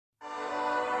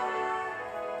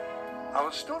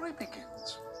Our story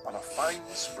begins on a fine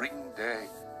spring day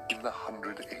in the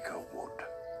 100-acre wood.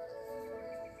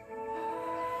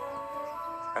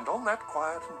 And on that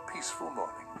quiet and peaceful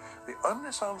morning, the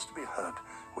only sounds to be heard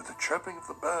were the chirping of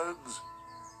the birds,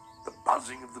 the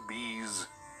buzzing of the bees,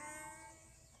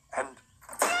 and...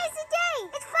 Today's the day!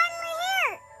 It's finally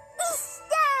here!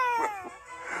 Easter!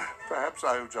 Perhaps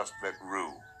I have just met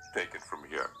Rue. Take it from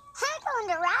here. I'm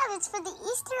going to Rabbit's for the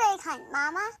Easter egg hunt,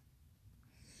 Mama.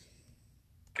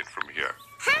 Take it from here.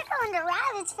 I'm going to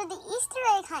Rabbit's for the Easter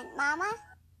egg hunt, Mama.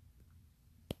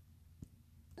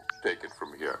 Take it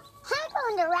from here. I'm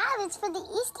going to Rabbit's for the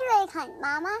Easter egg hunt,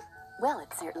 Mama. Well,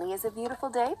 it certainly is a beautiful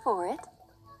day for it.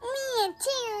 Me and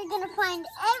Tigger are going to find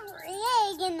every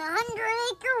egg in the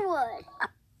 100-acre wood.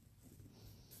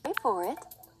 Wait for it.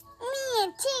 Me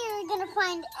and Tigger are going to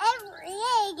find every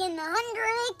egg in the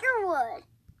 100-acre wood.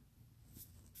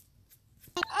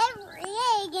 Every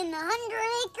egg in the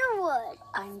 100-acre wood.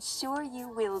 I'm sure you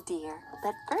will, dear.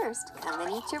 But first, come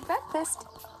and eat your breakfast.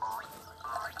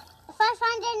 If I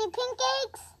find any pink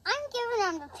eggs, I'm giving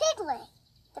them to Piglet.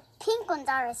 The pink ones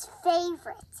are his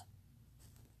favorite.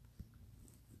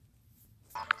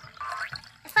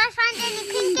 If I find any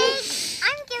pink eggs,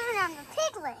 I'm giving them to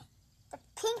Piglet. The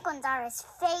pink ones are his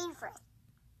favorite.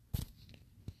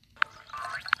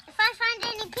 If I find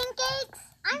any pink eggs,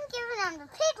 I'm giving them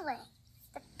to Piglet.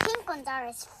 The pink ones are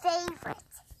his favorite.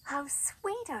 How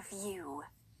sweet of you.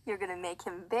 You're going to make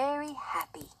him very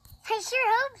happy. I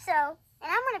sure hope so.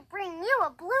 And I'm going to bring you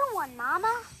a blue one,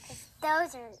 Mama, because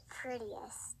those are the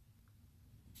prettiest.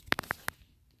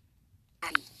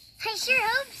 I sure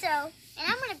hope so. And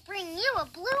I'm going to bring you a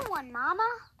blue one, Mama,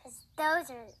 because those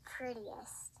are the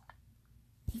prettiest.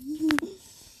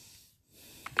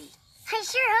 I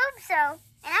sure hope so.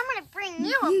 And I'm going to bring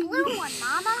you a blue one,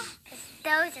 Mama, because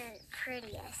those are the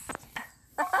prettiest.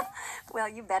 Well,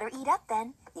 you better eat up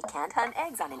then. You can't hunt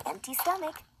eggs on an empty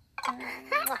stomach.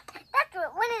 That's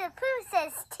what Winnie the Pooh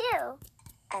says, too.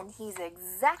 And he's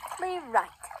exactly right.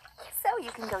 So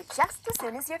you can go just as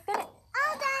soon as you're finished.